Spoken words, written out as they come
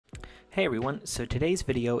Hey everyone, so today's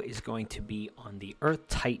video is going to be on the Earth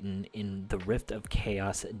Titan in the Rift of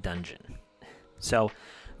Chaos dungeon. So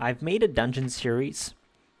I've made a dungeon series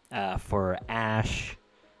for Ash,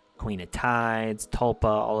 Queen of Tides, Tulpa,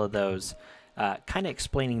 all of those, kind of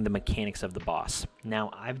explaining the mechanics of the boss.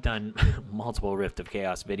 Now I've done multiple Rift of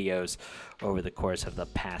Chaos videos over the course of the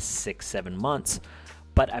past 6-7 months,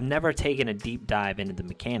 but I've never taken a deep dive into the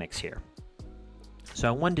mechanics here. So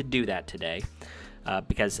I wanted to do that today.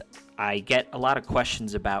 Because I get a lot of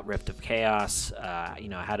questions about Rift of Chaos,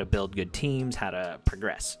 how to build good teams, how to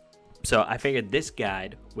progress. So I figured this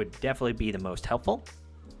guide would definitely be the most helpful,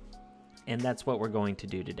 and that's what we're going to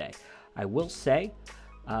do today. I will say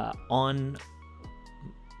on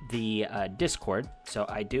the Discord, so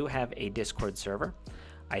I do have a Discord server.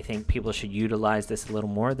 I think people should utilize this a little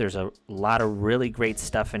more. There's a lot of really great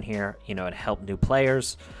stuff in here, to help new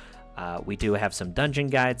players. We do have some dungeon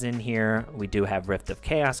guides in here. We do have Rift of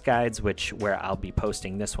Chaos guides, where I'll be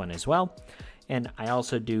posting this one as well. And I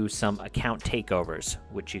also do some account takeovers,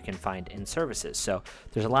 which you can find in services. So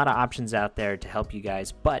there's a lot of options out there to help you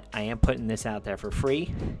guys, but I am putting this out there for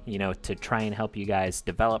free, to try and help you guys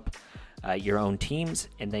develop your own teams.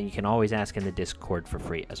 And then you can always ask in the Discord for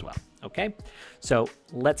free as well. Okay, so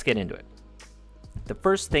let's get into it. The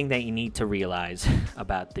first thing that you need to realize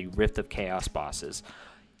about the Rift of Chaos bosses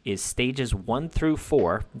is stages 1 through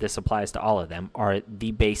 4, this applies to all of them, are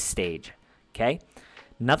the base stage, okay?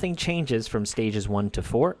 Nothing changes from stages 1 to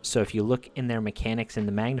 4, so if you look in their mechanics in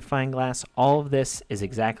the magnifying glass, all of this is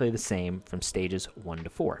exactly the same from stages 1 to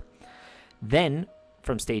 4. Then,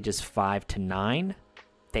 from stages 5 to 9,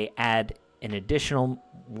 they add an additional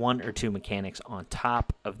 1 or 2 mechanics on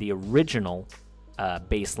top of the original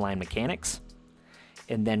baseline mechanics.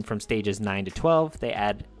 And then from stages 9 to 12, they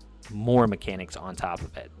add more mechanics on top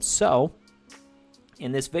of it. So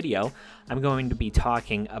in this video, I'm going to be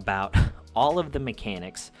talking about all of the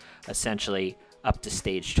mechanics essentially up to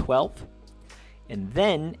stage 12. And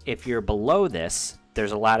then if you're below this,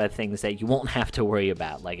 there's a lot of things that you won't have to worry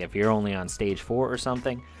about. Like if you're only on stage 4 or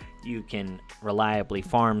something, you can reliably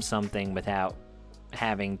farm something without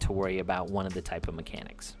having to worry about one of the type of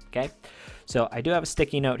mechanics. Okay, so I do have a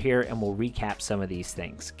sticky note here and we'll recap some of these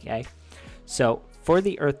things. Okay, so for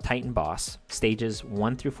the Earth Titan boss, stages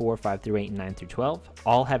 1 through 4, 5 through 8, and 9 through 12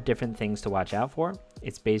 all have different things to watch out for.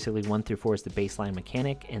 It's basically 1 through 4 is the baseline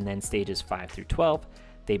mechanic, and then stages 5 through 12,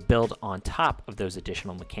 they build on top of those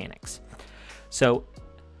additional mechanics. So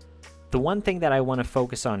the one thing that I want to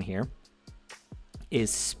focus on here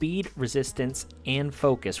is speed, resistance, and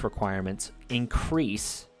focus requirements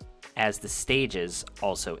increase as the stages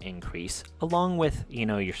also increase, along with, your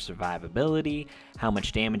survivability, how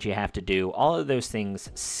much damage you have to do. All of those things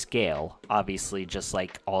scale, obviously, just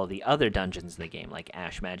like all the other dungeons in the game, like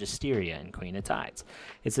Ash Magisteria and Queen of Tides.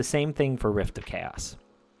 It's the same thing for Rift of Chaos.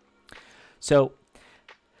 So,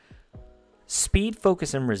 speed,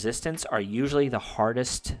 focus, and resistance are usually the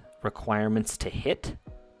hardest requirements to hit,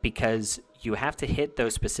 because you have to hit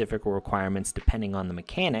those specific requirements depending on the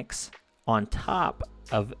mechanics, on top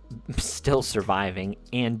of still surviving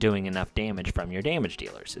and doing enough damage from your damage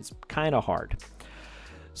dealers. It's kind of hard.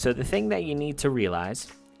 So the thing that you need to realize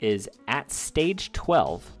is at stage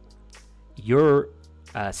 12, your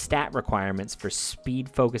stat requirements for speed,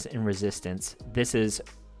 focus, and resistance, this is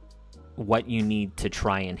what you need to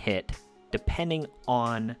try and hit depending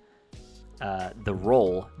on the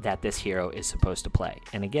role that this hero is supposed to play.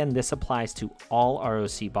 And again, this applies to all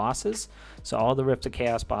ROC bosses. So all the Rift of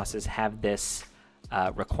Chaos bosses have this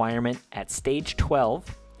requirement at stage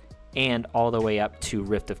 12 and all the way up to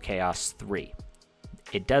Rift of Chaos 3.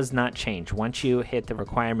 It does not change. Once you hit the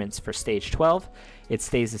requirements for stage 12, it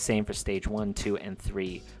stays the same for stage 1, 2, and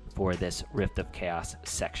 3 for this Rift of Chaos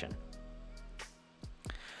section.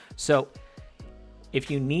 So if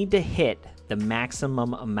you need to hit the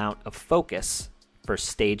maximum amount of focus for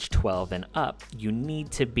stage 12 and up, you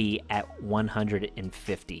need to be at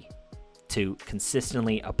 150 to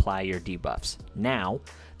consistently apply your debuffs. Now,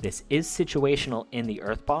 this is situational in the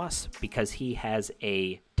Earth boss because he has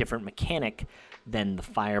a different mechanic than the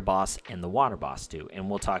Fire boss and the Water boss do, and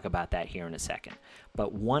we'll talk about that here in a second.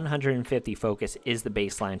 But 150 focus is the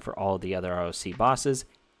baseline for all the other ROC bosses,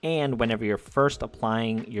 and whenever you're first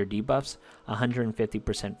applying your debuffs,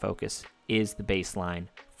 150% focus is the baseline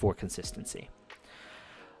for consistency.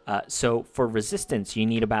 So for resistance, you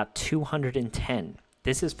need about 210.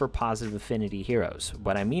 This is for positive affinity heroes.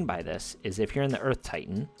 What I mean by this is if you're in the Earth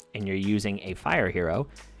Titan and you're using a fire hero,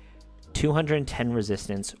 210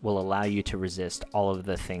 resistance will allow you to resist all of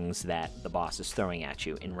the things that the boss is throwing at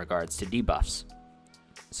you in regards to debuffs.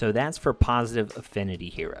 So that's for positive affinity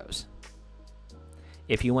heroes.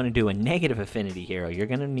 if you want to do a negative affinity hero, you're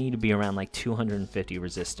going to need to be around like 250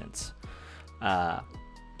 resistance.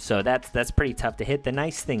 So that's pretty tough to hit. The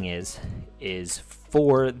nice thing is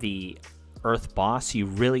for the Earth boss, you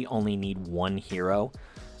really only need one hero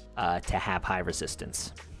to have high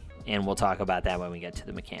resistance. And we'll talk about that when we get to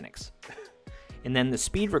the mechanics. And then the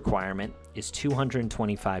speed requirement is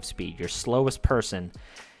 225 speed. Your slowest person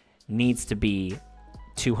needs to be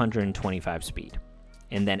 225 speed.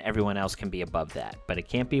 And then everyone else can be above that. But it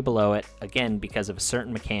can't be below it, again, because of a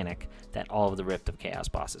certain mechanic that all of the Rift of Chaos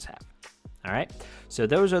bosses have. All right? So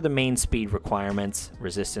those are the main speed requirements,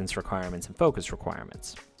 resistance requirements, and focus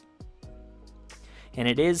requirements. And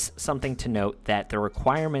it is something to note that the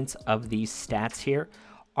requirements of these stats here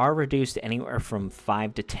are reduced anywhere from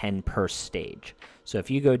 5 to 10 per stage. So if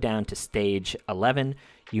you go down to stage 11,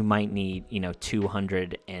 you might need,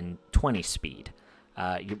 220 speed.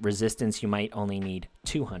 Resistance, you might only need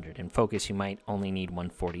 200, and focus, you might only need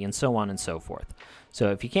 140, and so on and so forth.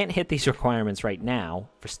 So if you can't hit these requirements right now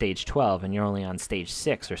for stage 12 and you're only on stage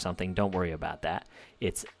 6 or something, don't worry about that.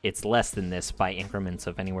 It's less than this by increments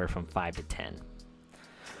of anywhere from 5 to 10.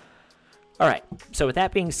 All right, so with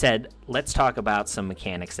that being said, let's talk about some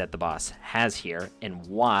mechanics that the boss has here and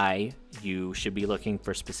why you should be looking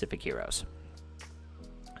for specific heroes.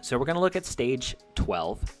 So we're going to look at stage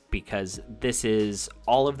 12 because this is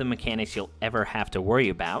all of the mechanics you'll ever have to worry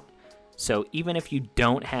about. So even if you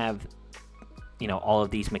don't have, all of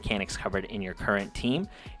these mechanics covered in your current team,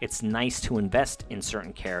 it's nice to invest in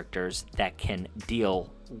certain characters that can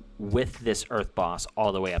deal with this Earth boss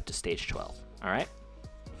all the way up to stage 12. All right?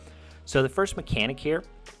 So the first mechanic here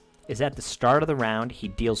is at the start of the round, he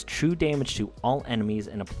deals true damage to all enemies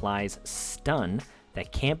and applies stun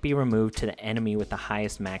that can't be removed to the enemy with the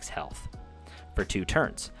highest max health for 2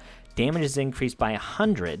 turns. Damage is increased by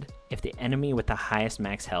 100 if the enemy with the highest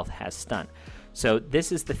max health has stun. So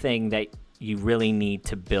this is the thing that you really need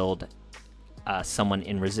to build someone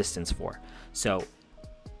in resistance for. So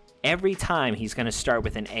every time he's going to start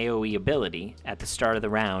with an AoE ability at the start of the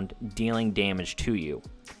round, dealing damage to you.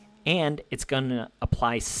 And it's going to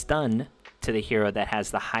apply stun to the hero that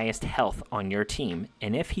has the highest health on your team.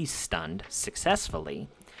 And if he's stunned successfully,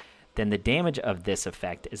 then the damage of this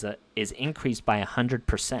effect is increased by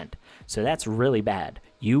 100%. So that's really bad.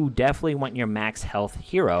 You definitely want your max health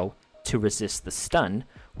hero to resist the stun,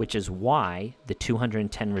 which is why the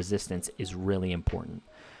 210 resistance is really important.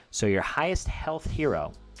 So your highest health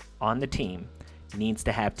hero on the team needs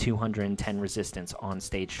to have 210 resistance on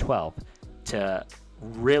stage 12 to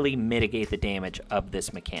really mitigate the damage of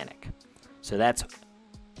this mechanic. So that's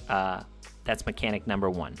mechanic number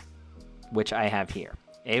 1, which I have here.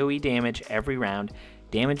 AoE damage every round.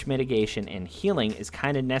 Damage mitigation and healing is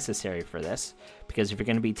kind of necessary for this, because if you're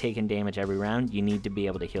going to be taking damage every round, you need to be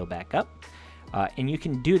able to heal back up. And you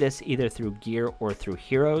can do this either through gear or through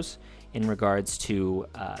heroes in regards to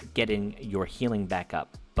getting your healing back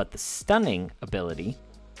up. But the stunning ability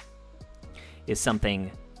is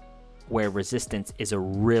something where resistance is a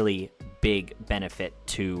really big benefit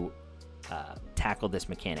to tackle this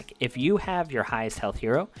mechanic. If you have your highest health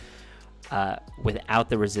hero without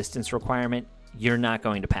the resistance requirement, you're not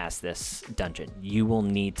going to pass this dungeon. You will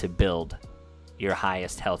need to build your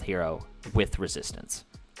highest health hero with resistance,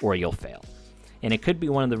 or you'll fail. And it could be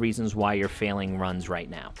one of the reasons why you're failing runs right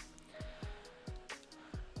now.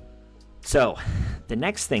 So the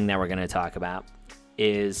next thing that we're going to talk about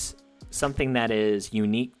is something that is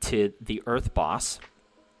unique to the Earth boss,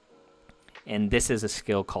 and this is a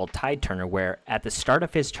skill called Tide Turner, where at the start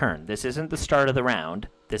of his turn, this isn't the start of the round,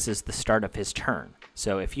 this is the start of his turn.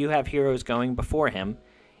 So if you have heroes going before him,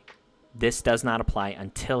 this does not apply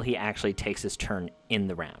until he actually takes his turn in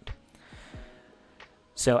the round.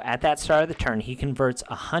 So at that start of the turn, he converts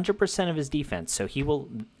 100% of his defense, so he will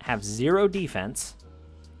have 0 defense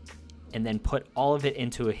and then put all of it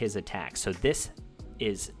into his attack. So this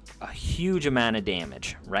is a huge amount of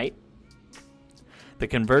damage, right? The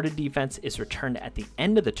converted defense is returned at the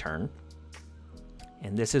end of the turn,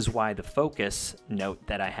 and this is why the focus note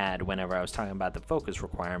that I had whenever I was talking about the focus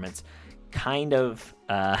requirements kind of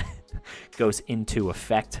goes into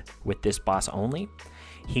effect with this boss only.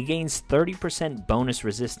 He gains 30% bonus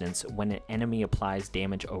resistance when an enemy applies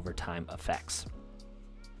damage over time effects.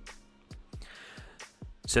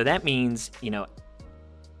 So that means,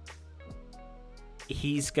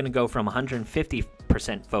 he's going to go from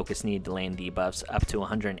 150% focus needed to land debuffs up to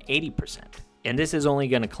 180%. And this is only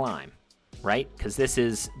going to climb, right? Because this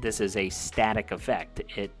is a static effect.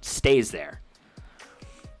 It stays there.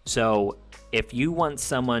 So if you want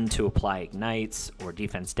someone to apply ignites or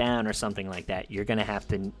defense down or something like that, you're going to have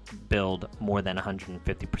to build more than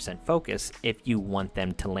 150% focus if you want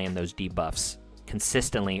them to land those debuffs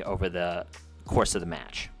consistently over the course of the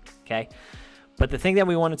match, okay? But the thing that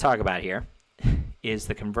we want to talk about here is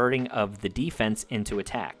the converting of the defense into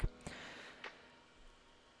attack.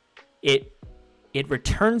 It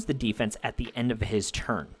returns the defense at the end of his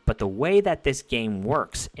turn, but the way that this game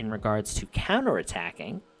works in regards to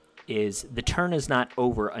counterattacking is the turn is not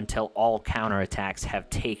over until all counterattacks have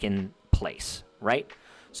taken place, right?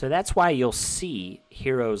 So that's why you'll see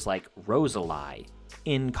heroes like Rosalie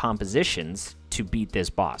in compositions to beat this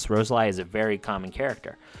boss. Rosalie is a very common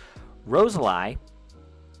character. Rosalie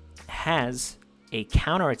has a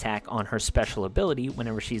counterattack on her special ability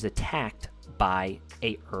whenever she's attacked by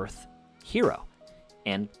a Earth hero,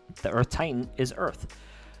 and the Earth Titan is Earth.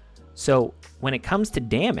 So when it comes to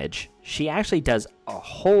damage, she actually does a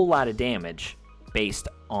whole lot of damage based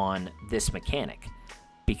on this mechanic,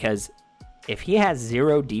 because if he has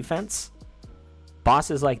 0 defense,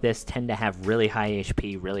 bosses like this tend to have really high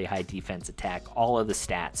HP, really high defense, attack, all of the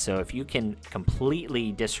stats. So if you can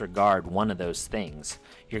completely disregard one of those things,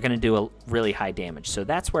 you're going to do a really high damage. So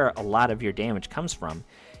that's where a lot of your damage comes from,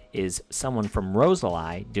 is someone from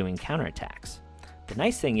Rosalie doing counterattacks. The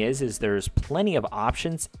nice thing is there's plenty of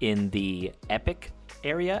options in the epic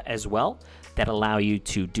area as well that allow you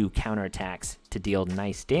to do counterattacks to deal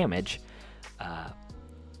nice damage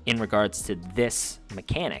in regards to this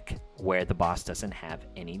mechanic where the boss doesn't have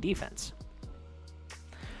any defense.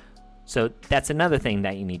 So that's another thing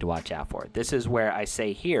that you need to watch out for. This is where I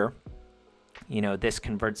say here, you know, this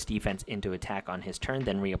converts defense into attack on his turn,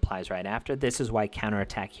 then reapplies right after. This is why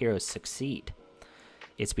counterattack heroes succeed.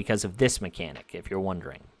 It's because of this mechanic, if you're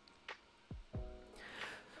wondering.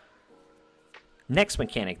 Next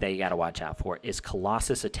mechanic that you got to watch out for is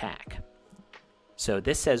Colossus Attack. So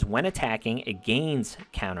this says when attacking, it gains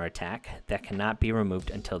counterattack that cannot be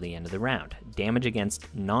removed until the end of the round. Damage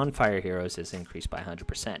against non-fire heroes is increased by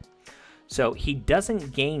 100%. So he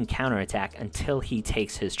doesn't gain counterattack until he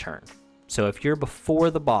takes his turn. So if you're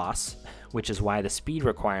before the boss, which is why the speed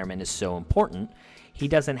requirement is so important, he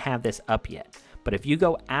doesn't have this up yet. But if you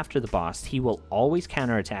go after the boss, he will always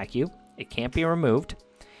counterattack you. It can't be removed.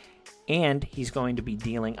 And he's going to be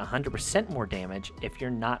dealing 100% more damage if you're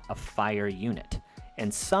not a fire unit.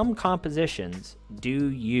 And some compositions do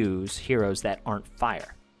use heroes that aren't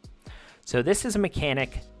fire. So this is a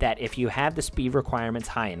mechanic that if you have the speed requirements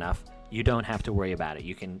high enough, you don't have to worry about it.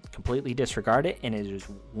 You can completely disregard it, and it is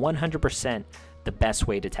 100% the best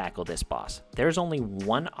way to tackle this boss. There's only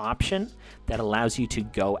one option that allows you to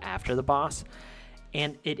go after the boss,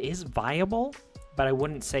 and it is viable, but I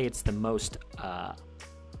wouldn't say it's the most,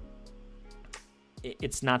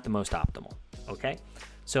 it's not the most optimal, okay?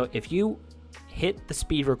 So if you hit the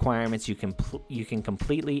speed requirements, you can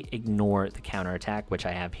completely ignore the counterattack, which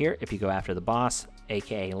I have here. If you go after the boss,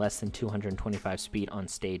 aka less than 225 speed on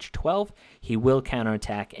stage 12, he will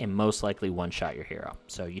counterattack and most likely one-shot your hero.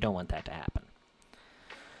 So you don't want that to happen.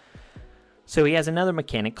 So he has another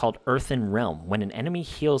mechanic called Earthen Realm. When an enemy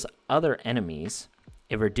heals other enemies,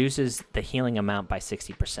 it reduces the healing amount by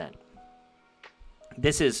 60%.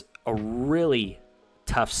 This is a really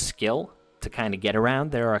tough skill to kind of get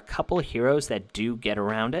around. There are a couple of heroes that do get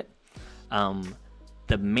around it.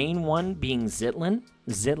 The main one being Zitlin.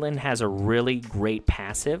 Zitlin has a really great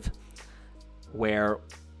passive where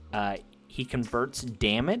he converts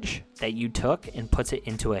damage that you took and puts it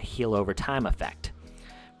into a heal over time effect.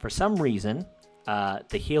 For some reason,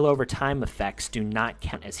 the heal over time effects do not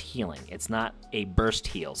count as healing. It's not a burst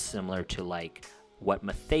heal similar to like what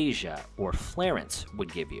Mathasia or Flarence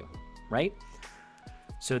would give you, right?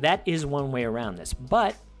 So that is one way around this,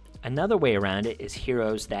 but another way around it is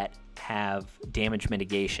heroes that have damage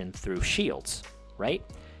mitigation through shields, right?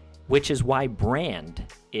 Which is why Brand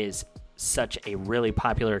is such a really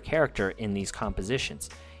popular character in these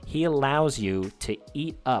compositions. He allows you to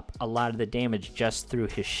eat up a lot of the damage just through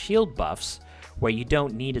his shield buffs, where you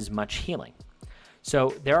don't need as much healing.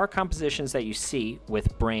 So there are compositions that you see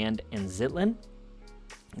with Brand and Zitlin.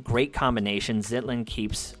 Great combination. Zitlin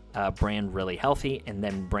keeps Brand really healthy, and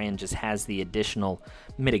then Brand just has the additional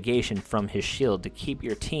mitigation from his shield to keep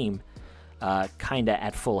your team kinda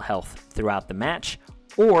at full health throughout the match.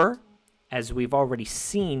 Or, as we've already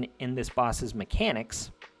seen in this boss's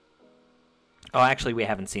mechanics, oh, actually we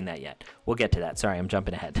haven't seen that yet. We'll get to that. Sorry, I'm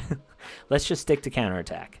jumping ahead. Let's just stick to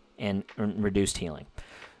counterattack and reduced healing.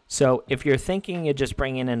 So if you're thinking of just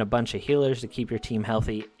bringing in a bunch of healers to keep your team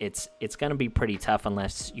healthy, it's going to be pretty tough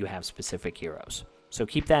unless you have specific heroes. So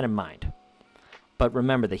keep that in mind. but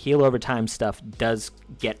remember, the heal over time stuff does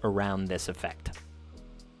get around this effect.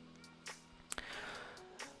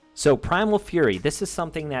 So Primal Fury, this is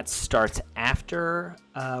something that starts after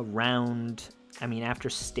after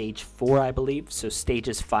stage 4, I believe. So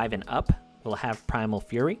stages 5 and up will have Primal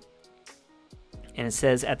Fury. And it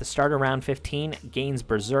says at the start of round 15, gains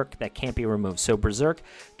Berserk that can't be removed. So Berserk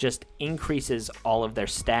just increases all of their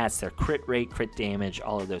stats, their crit rate, crit damage,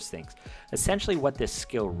 all of those things. Essentially what this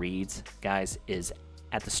skill reads, guys, is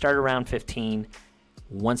at the start of round 15,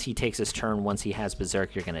 once he takes his turn, once he has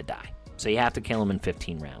Berserk, you're going to die. So you have to kill him in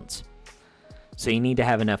 15 rounds. So you need to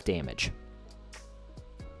have enough damage.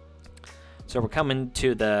 So we're coming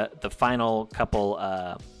to the final couple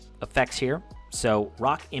effects here. So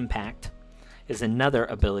Rock Impact is another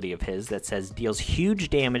ability of his that says deals huge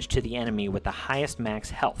damage to the enemy with the highest max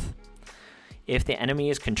health. If the enemy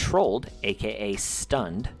is controlled, aka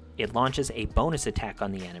stunned, it launches a bonus attack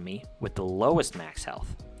on the enemy with the lowest max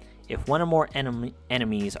health. If one or more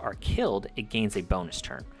enemies are killed, it gains a bonus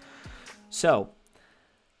turn. So,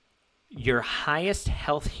 your highest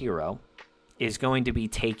health hero is going to be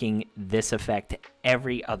taking this effect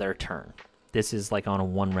every other turn. This is like on a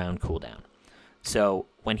 1-round cooldown. So,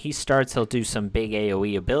 when he starts, he'll do some big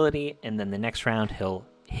AoE ability, and then the next round, he'll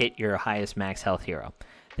hit your highest max health hero.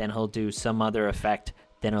 Then he'll do some other effect,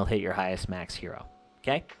 then he'll hit your highest max hero.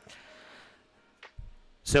 Okay?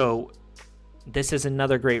 So, this is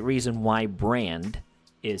another great reason why Brand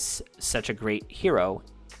is such a great hero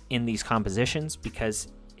in these compositions, because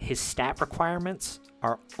his stat requirements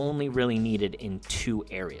are only really needed in 2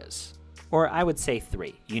 areas. Or I would say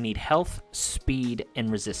 3. You need health, speed,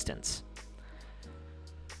 and resistance.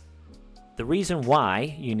 The reason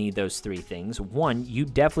why you need those 3 things, 1, you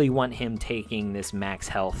definitely want him taking this max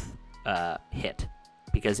health hit.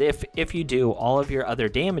 Because if you do, all of your other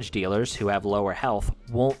damage dealers who have lower health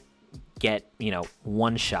won't get,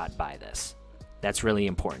 one shot by this. That's really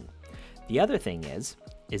important. The other thing is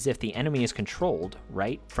if the enemy is controlled,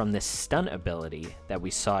 right, from this stun ability that we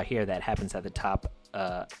saw here that happens at the top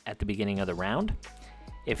at the beginning of the round,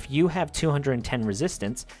 if you have 210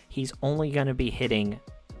 resistance, he's only going to be hitting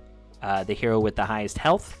the hero with the highest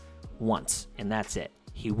health once, and that's it.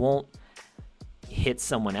 He won't hit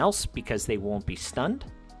someone else because they won't be stunned.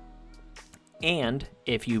 And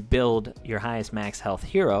if you build your highest max health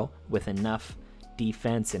hero with enough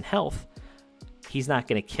defense and health, he's not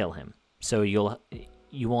going to kill him. So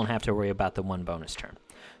you won't have to worry about the 1 bonus turn.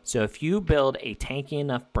 So if you build a tanky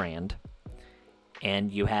enough Brand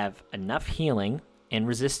and you have enough healing and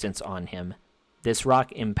resistance on him, this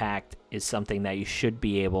Rock Impact is something that you should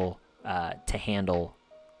be able to handle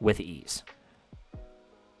with ease.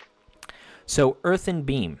 So Earthen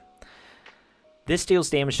Beam. This deals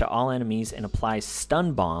damage to all enemies and applies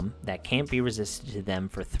stun bomb that can't be resisted to them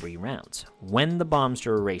for 3 rounds. When the bomb's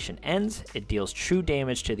duration ends, it deals true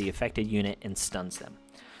damage to the affected unit and stuns them.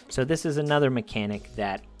 So this is another mechanic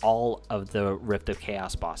that all of the Rift of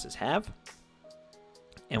Chaos bosses have.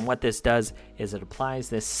 And what this does is it applies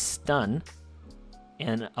this stun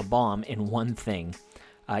and a bomb in one thing.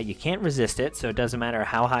 You can't resist it, so it doesn't matter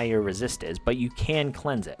how high your resist is, but you can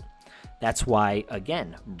cleanse it. That's why,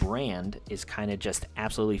 again, Brand is kind of just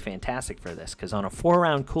absolutely fantastic for this, because on a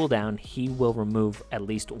 4-round cooldown, he will remove at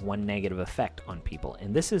least 1 negative effect on people.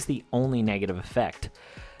 And this is the only negative effect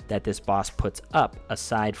that this boss puts up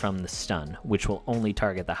aside from the stun, which will only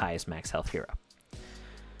target the highest max health hero.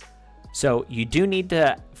 So you do need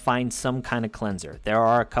to find some kind of cleanser. There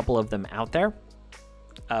are a couple of them out there.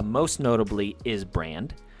 Most notably is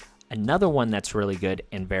Brand. Another one that's really good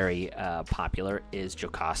and very popular is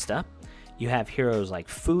Jocasta. You have heroes like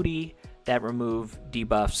Foodie that remove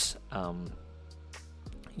debuffs,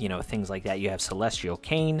 things like that. You have Celestial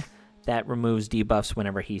Cane that removes debuffs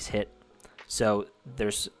whenever he's hit. So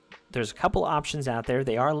there's a couple options out there.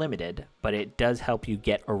 They are limited, but it does help you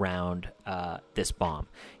get around this bomb.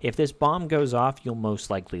 If this bomb goes off, you'll most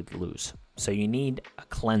likely lose. So you need a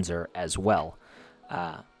cleanser as well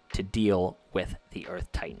to deal with the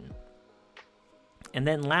Earth Titan. And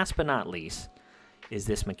then last but not least is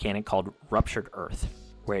this mechanic called Ruptured Earth,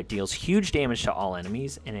 where it deals huge damage to all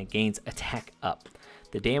enemies and it gains attack up.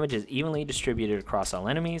 The damage is evenly distributed across all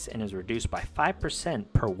enemies and is reduced by 5%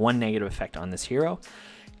 per 1 negative effect on this hero.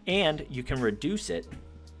 And you can reduce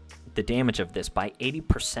the damage of this by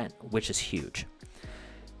 80%, which is huge.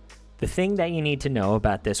 The thing that you need to know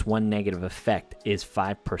about this 1 negative effect is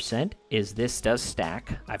 5%, is this does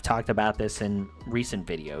stack. I've talked about this in recent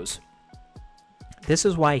videos. This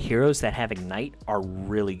is why heroes that have Ignite are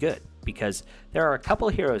really good, because there are a couple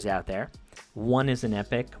heroes out there One is an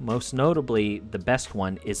epic. Most notably, the best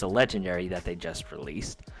one is a legendary that they just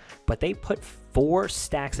released. But they put 4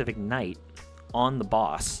 stacks of Ignite on the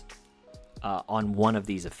boss on one of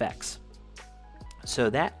these effects. So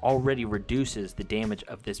that already reduces the damage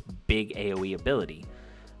of this big AoE ability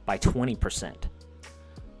by 20%.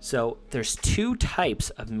 So there's 2 types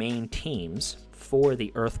of main teams for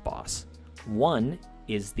the Earth boss. One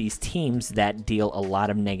is these teams that deal a lot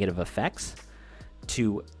of negative effects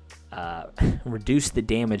to reduce the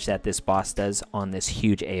damage that this boss does on this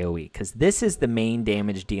huge AoE, because this is the main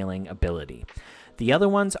damage dealing ability. The other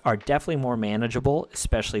ones are definitely more manageable,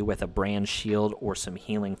 especially with a brand shield or some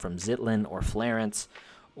healing from Zitlin or Flarence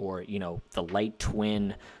or, you know, the Light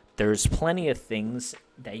Twin. There's plenty of things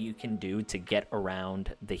that you can do to get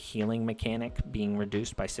around the healing mechanic being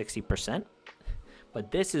reduced by 60%,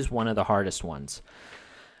 but this is one of the hardest ones.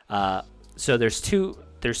 So there's two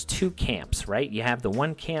camps, right? You have the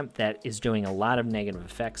one camp that is doing a lot of negative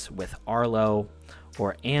effects with Arlo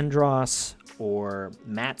or Andros or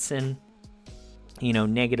Matson, you know,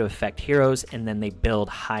 negative effect heroes, and then they build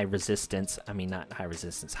high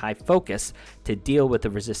focus to deal with the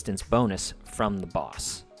resistance bonus from the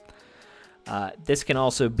boss. This can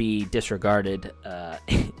also be disregarded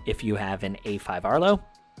if you have an A5 Arlo,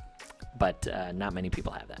 but not many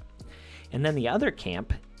people have that. And then the other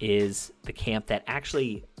camp is the camp that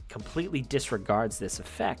actually completely disregards this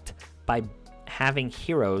effect by having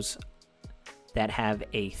heroes that have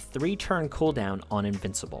a 3-turn cooldown on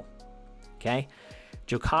Invincible. Okay?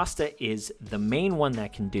 Jocasta is the main one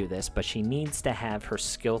that can do this, but she needs to have her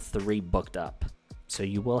skill 3 booked up. So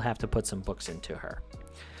you will have to put some books into her.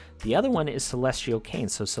 The other one is Celestial Cane.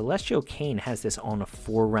 So Celestial Cane has this on a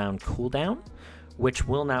 4-round cooldown, which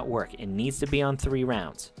will not work. It needs to be on 3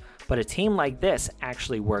 rounds. But a team like this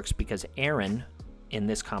actually works because Aaron in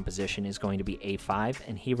this composition is going to be A5,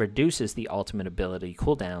 and he reduces the ultimate ability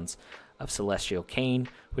cooldowns of Celestial Cane,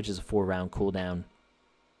 which is a 4-round cooldown.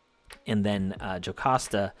 And then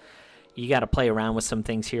Jocasta, you got to play around with some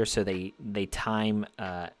things here so they time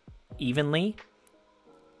evenly.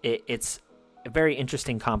 It's a very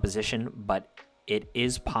interesting composition, but it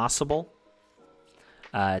is possible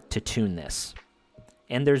to tune this.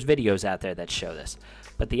 And there's videos out there that show this.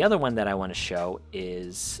 But the other one that I want to show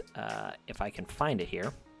is, if I can find it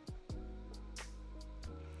here,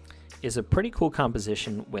 is a pretty cool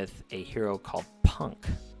composition with a hero called Punk.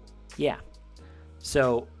 Yeah.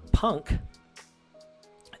 So Punk,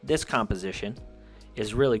 this composition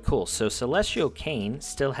is really cool. So Celestial Cane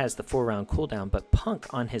still has the 4-round cooldown, but Punk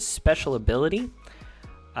on his special ability,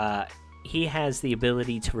 he has the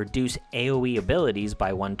ability to reduce AoE abilities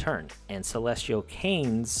by 1 turn. And Celestial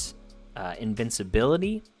Cane's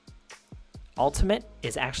invincibility ultimate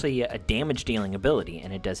is actually a damage dealing ability,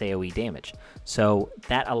 and it does AoE damage. So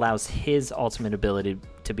that allows his ultimate ability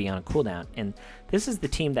to be on a cooldown. And this is the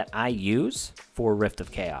team that I use for Rift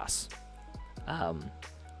of Chaos.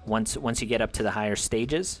 Once you get up to the higher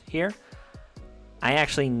stages here, I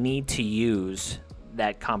actually need to use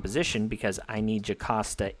that composition because I need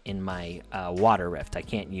Jocasta in my Water Rift. I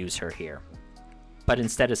can't use her here. But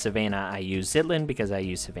instead of Savannah, I use Zitlin because I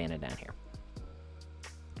use Savannah down here.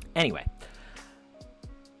 Anyway,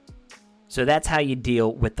 so that's how you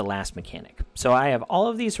deal with the last mechanic. So I have all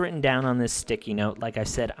of these written down on this sticky note. Like I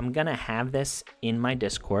said, I'm going to have this in my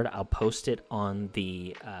Discord. I'll post it on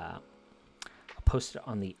the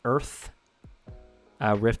Earth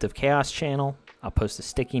Rift of Chaos channel. I'll post a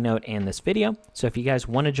sticky note and this video. So if you guys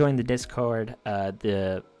want to join the Discord,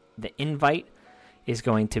 the invite is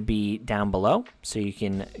going to be down below. So you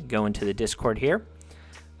can go into the Discord here,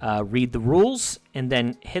 read the rules, and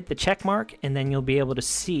then hit the check mark, and then you'll be able to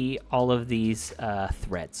see all of these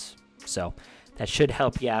threads. So that should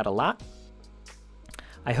help you out a lot.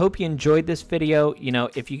 I hope you enjoyed this video. You know,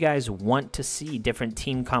 if you guys want to see different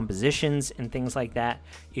team compositions and things like that,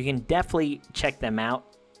 you can definitely check them out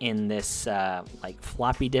in this like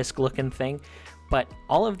floppy disk looking thing. But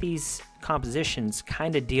all of these compositions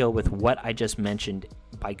kind of deal with what I just mentioned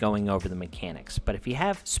by going over the mechanics. But if you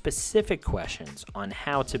have specific questions on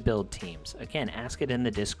how to build teams, again, ask it in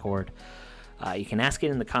the Discord. You can ask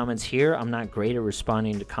it in the comments here. I'm not great at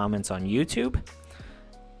responding to comments on YouTube.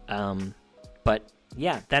 But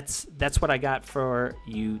yeah, that's what I got for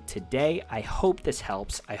you today. I hope this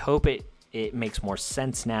helps. I hope it makes more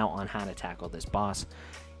sense now on how to tackle this boss.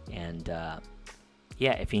 And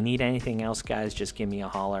yeah, if you need anything else, guys, just give me a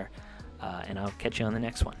holler, and I'll catch you on the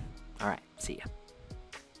next one. All right, see ya.